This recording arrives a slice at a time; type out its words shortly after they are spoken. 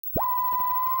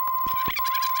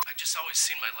always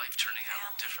seen my life turning out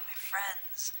Family, differently.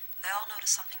 friends, they all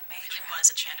notice something major Really was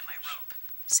at the end of my rope.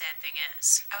 Sad thing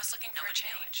is, I was looking for a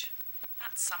nobody knew it. change.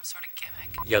 Not some sort of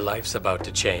gimmick. Your life's about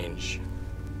to change.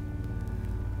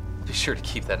 Be sure to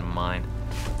keep that in mind.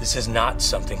 This is not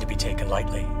something to be taken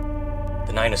lightly.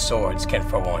 The Nine of Swords can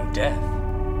forewarn death.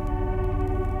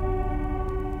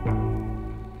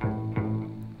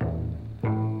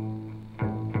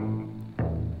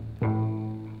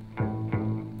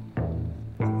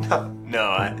 No,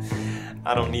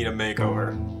 I don't need a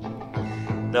makeover.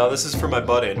 No, this is for my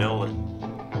buddy,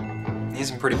 Nolan.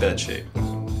 He's in pretty bad shape.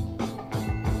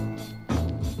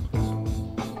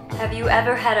 Have you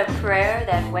ever had a prayer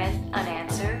that went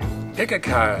unanswered? Pick a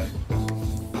card.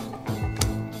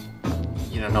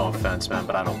 You know, no offense, man,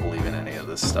 but I don't believe in any of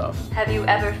this stuff. Have you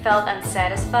ever felt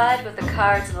unsatisfied with the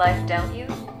cards life dealt you?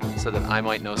 So that I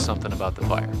might know something about the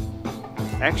fire.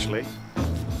 Actually,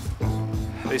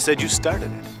 they said you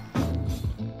started it.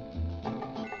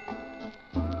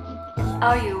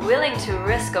 Are you willing to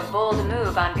risk a bold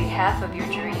move on behalf of your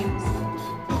dreams?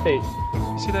 Hey,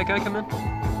 you see that guy come in?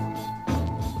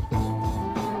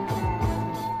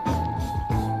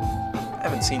 I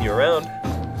haven't seen you around.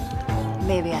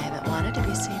 Maybe I haven't wanted to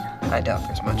be seen. I doubt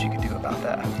there's much you can do about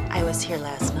that. I was here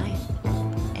last night,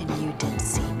 and you didn't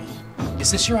see me. Is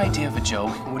this your idea of a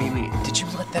joke? What do you mean? Did you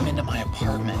let them into my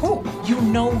apartment? Who? You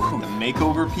know who. The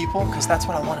makeover people? Because that's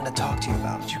what I wanted to talk to you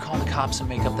about. Did you call the cops and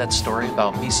make up that story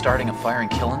about me starting a fire and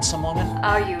killing some woman?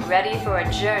 Are you ready for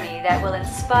a journey that will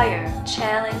inspire,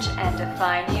 challenge, and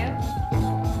define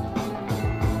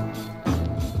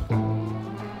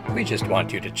you? We just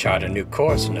want you to chart a new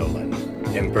course, Nolan.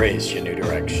 Embrace your new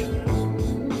direction.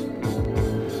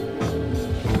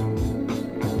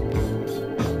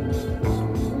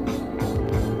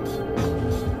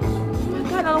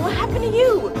 What happened to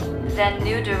you? Then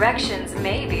new directions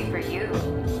may be for you.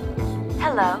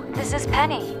 Hello, this is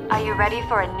Penny. Are you ready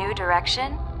for a new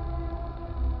direction?